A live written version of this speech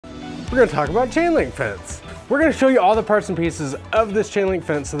we're gonna talk about chain link fence. We're gonna show you all the parts and pieces of this chain link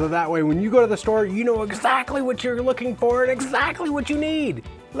fence so that way when you go to the store, you know exactly what you're looking for and exactly what you need.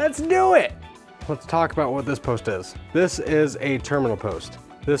 Let's do it. Let's talk about what this post is. This is a terminal post.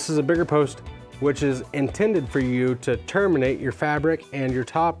 This is a bigger post, which is intended for you to terminate your fabric and your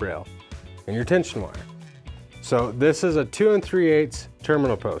top rail and your tension wire. So this is a 2 3/8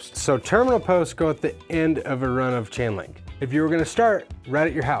 terminal post. So terminal posts go at the end of a run of chain link. If you were gonna start right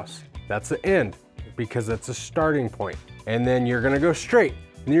at your house, that's the end because that's a starting point. And then you're gonna go straight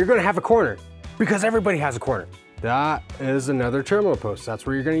and you're gonna have a corner because everybody has a corner. That is another terminal post. That's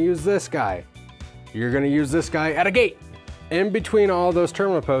where you're gonna use this guy. You're gonna use this guy at a gate. In between all those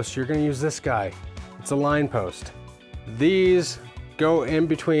terminal posts, you're gonna use this guy. It's a line post. These go in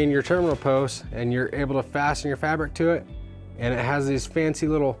between your terminal posts and you're able to fasten your fabric to it. And it has these fancy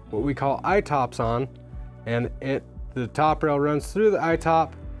little, what we call eye-tops on. And the top rail runs through the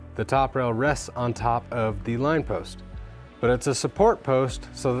eye-top. The top rail rests on top of the line post. But it's a support post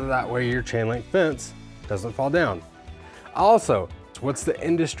so that way your chain link fence doesn't fall down. Also, what's the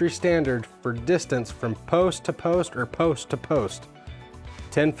industry standard for distance from post to post or post to post?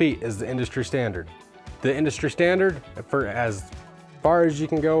 10 feet is the industry standard. The industry standard, for as far as you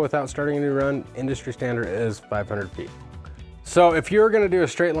can go without starting a new run, industry standard is 500 feet. So if you were gonna do a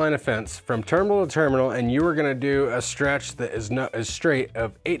straight line of fence from terminal to terminal and you were gonna do a stretch that is straight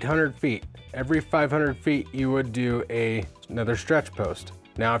of 800 feet, every 500 feet you would do another stretch post.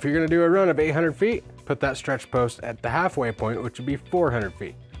 Now, if you're gonna do a run of 800 feet, put that stretch post at the halfway point, which would be 400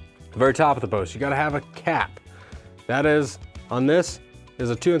 feet. The very top of the post, you gotta have a cap. That is, on this is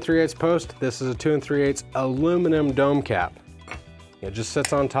a 2 3/8 post. This is a 2 3/8 aluminum dome cap. It just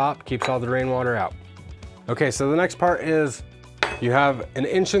sits on top, keeps all the rainwater out. Okay, so the next part is you have an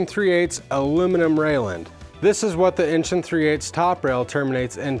 1 3/8 aluminum rail end. This is what the 1 3/8 top rail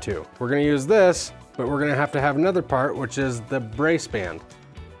terminates into. We're gonna use this, but we're gonna have to have another part, which is the brace band.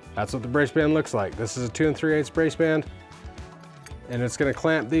 That's what the brace band looks like. This is a 2 3/8 brace band, and it's gonna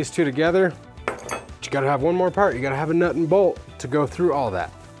clamp these two together. But you gotta have one more part. You gotta have a nut and bolt to go through all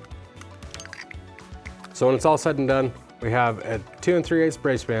that. So when it's all said and done, we have a 2 3/8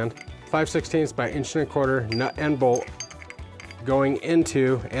 brace band, 5/16 by 1 1/4 nut and bolt going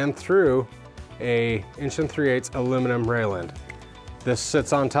into and through a 1 3/8 aluminum rail end. This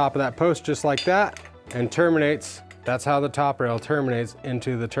sits on top of that post just like that and terminates. That's how the top rail terminates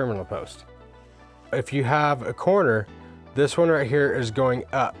into the terminal post. If you have a corner, this one right here is going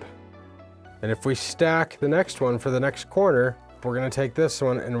up. And if we stack the next one for the next corner, we're gonna take this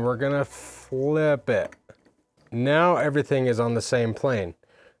one and we're gonna flip it. Now everything is on the same plane.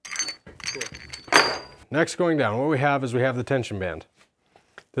 Next, going down, what we have is we have the tension band.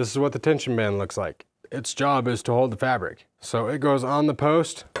 This is what the tension band looks like. Its job is to hold the fabric. So it goes on the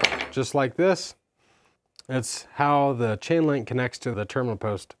post just like this. It's how the chain link connects to the terminal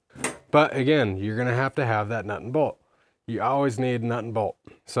post. But again, you're gonna have to have that nut and bolt. You always need nut and bolt.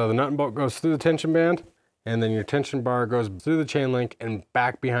 So the nut and bolt goes through the tension band, and then your tension bar goes through the chain link and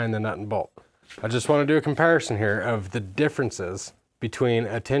back behind the nut and bolt. I just wanna do a comparison here of the differences between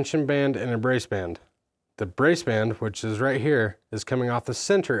a tension band and a brace band. The brace band, which is right here, is coming off the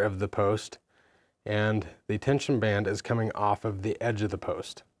center of the post, and the tension band is coming off of the edge of the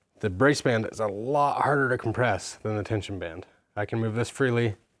post. The brace band is a lot harder to compress than the tension band. I can move this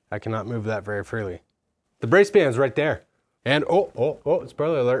freely. I cannot move that very freely. The brace band's right there. And oh,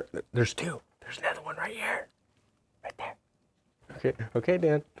 spoiler alert, there's two. There's another one right here. Right there. Okay,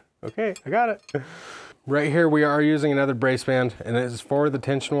 Dan. Okay, I got it. Right here we are using another brace band, and it is for the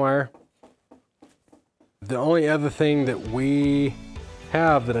tension wire. The only other thing that we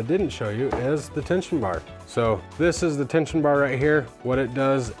have that I didn't show you is the tension bar. So this is the tension bar right here. What it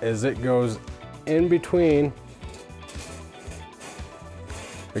does is it goes in between.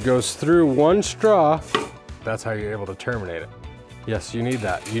 It goes through one straw. That's how you're able to terminate it. Yes, you need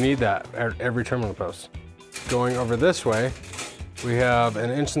that. You need that at every terminal post. Going over this way, we have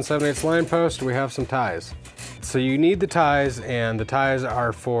an 1 7/8 line post. We have some ties. So you need the ties, and the ties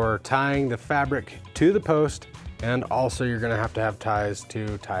are for tying the fabric to the post, and also you're gonna have to have ties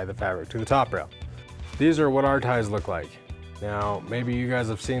to tie the fabric to the top rail. These are what our ties look like. Now, maybe you guys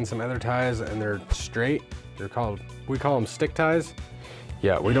have seen some other ties and they're straight. We call them stick ties.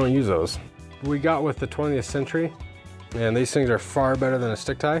 Yeah, we don't use those. We got with the 20th century, and these things are far better than a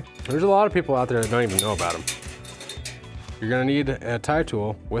stick tie. There's a lot of people out there that don't even know about them. You're gonna need a tie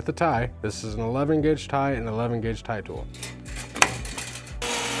tool with a tie. This is an 11 gauge tie and an 11 gauge tie tool.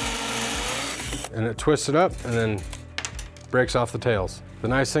 And it twists it up and then breaks off the tails. The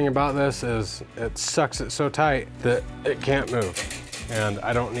nice thing about this is it sucks it so tight that it can't move. and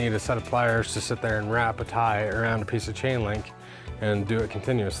I don't need a set of pliers to sit there and wrap a tie around a piece of chain link and do it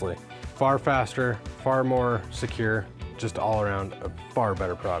continuously. Far faster, far more secure, just all around a far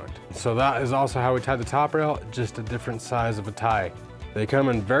better product. So that is also how we tie the top rail, just a different size of a tie. They come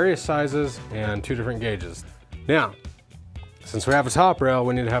in various sizes and 2 different gauges. Now, since we have a top rail,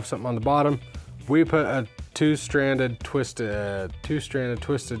 we need to have something on the bottom. We put a two-stranded twisted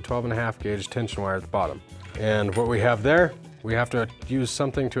 12.5 gauge tension wire at the bottom. And what we have there, we have to use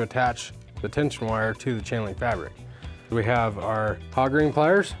something to attach the tension wire to the chain link fabric. We have our hog ring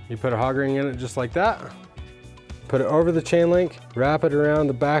pliers. You put a hog ring in it just like that. Put it over the chain link, wrap it around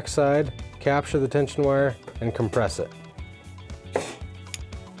the back side, capture the tension wire, and compress it.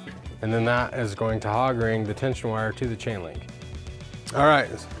 And then that is going to hog ring the tension wire to the chain link. All right,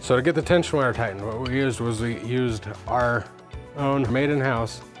 so to get the tension wire tightened, what we used our own made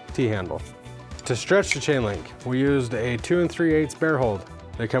in-house T-handle. To stretch the chain link, we used a 2 3/8 bear hold.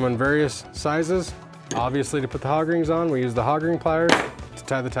 They come in various sizes. Obviously, to put the hog rings on, we used the hog ring pliers. To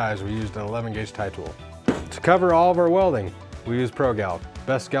tie the ties, we used an 11 gauge tie tool. To cover all of our welding, we used ProGalv.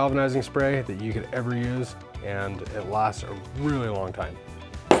 Best galvanizing spray that you could ever use, and it lasts a really long time.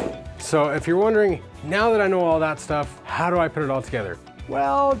 So if you're wondering, now that I know all that stuff, how do I put it all together?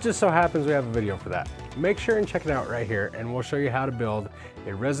 Well, just so happens we have a video for that. Make sure and check it out right here, and we'll show you how to build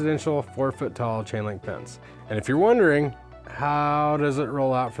a residential 4-foot tall chain link fence. And if you're wondering, how does it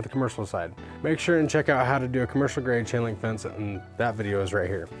roll out for the commercial side? Make sure and check out how to do a commercial grade chain link fence, and that video is right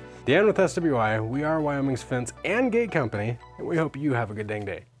here. Dan with SWI, we are Wyoming's fence and gate company, and we hope you have a good dang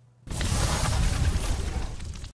day.